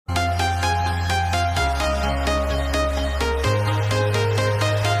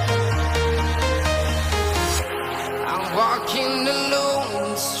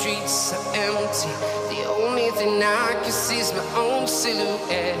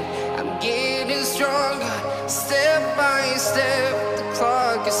silhouette. I'm getting stronger, step by step. The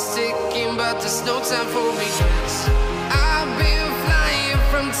clock is ticking, but there's no time for me. I've been flying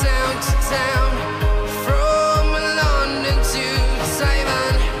from town to town, from London to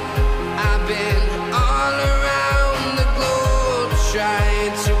Taiwan. I've been all around the globe,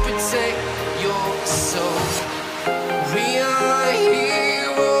 trying to protect your soul. We are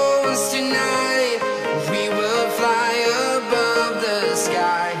heroes tonight. We will fly above the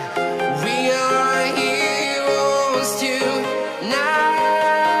sky. We are heroes tonight.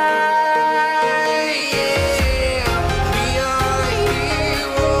 Yeah. We are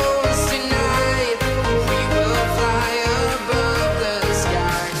heroes tonight. We will fly above the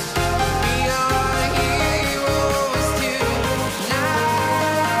sky. We are heroes tonight.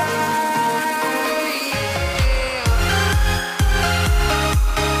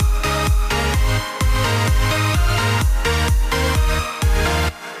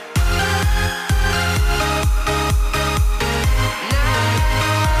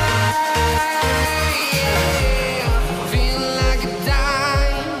 Feel like a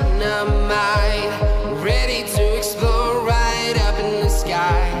dynamite, ready to explode right up in the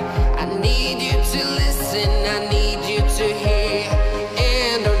sky. I need you to listen, I need you to hear,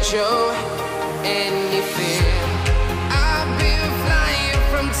 and don't show any fear. I've been flying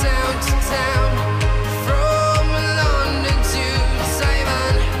from town to town, from London to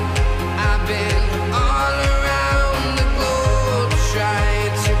Taiwan. I've been all around the globe,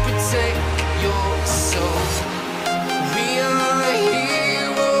 trying to protect your soul. We are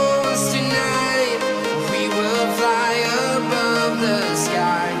heroes tonight. We will fly above the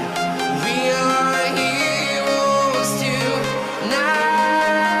sky. We are heroes tonight.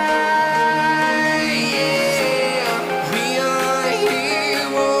 Yeah. We are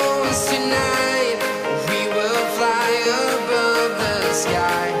heroes tonight. We will fly above the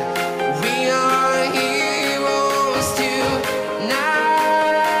sky. We are heroes tonight.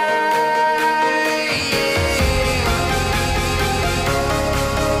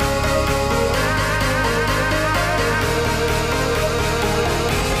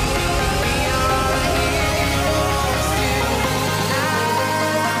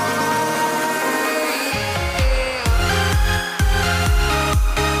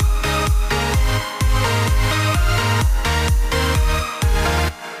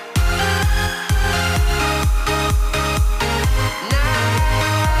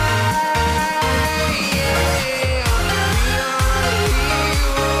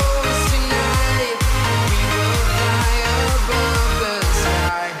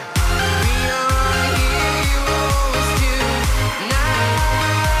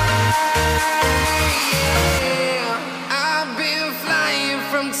 I've been flying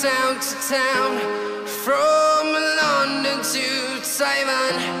from town to town, from London to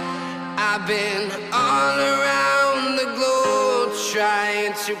Taiwan. I've been all around the globe,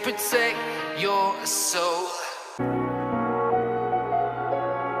 trying to protect your soul.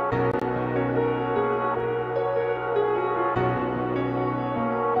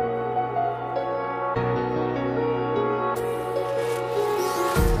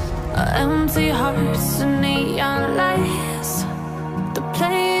 Empty hearts and neon lights, they're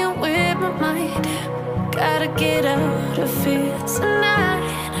playing with my mind. Gotta get out of here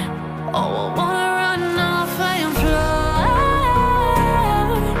tonight. Oh, I wanna run off and fly,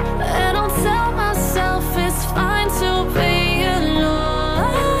 and I'll tell myself it's fine to be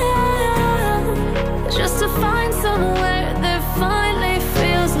alone, just to find somewhere that finally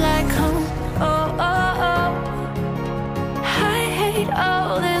feels like home. Oh, oh, oh. I hate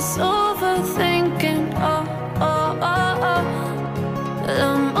all this overthinking. Oh, oh, oh, oh.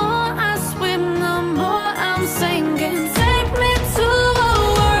 The more I swim, the more I'm sinking. Take me to a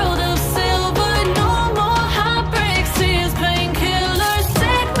world of silver, no more heartbreaks, tears, painkillers.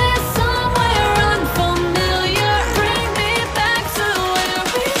 Take me somewhere unfamiliar, bring me back to where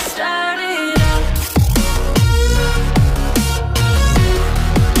we started out.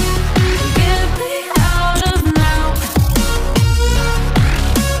 Get me out of now,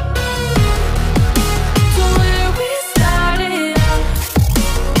 to where we started out.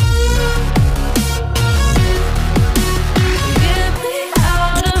 Get me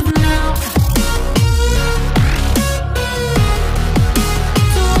out of now,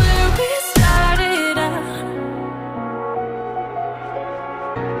 to where we started out.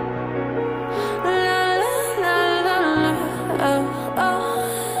 La la la la la, oh, oh.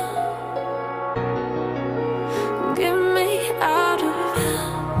 Get me out of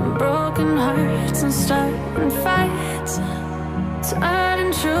broken hearts and starting fights,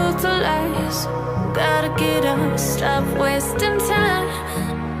 turning truth to lies. gotta get up, stop wasting time.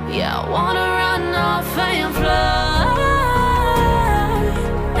 Yeah, I wanna run off and fly.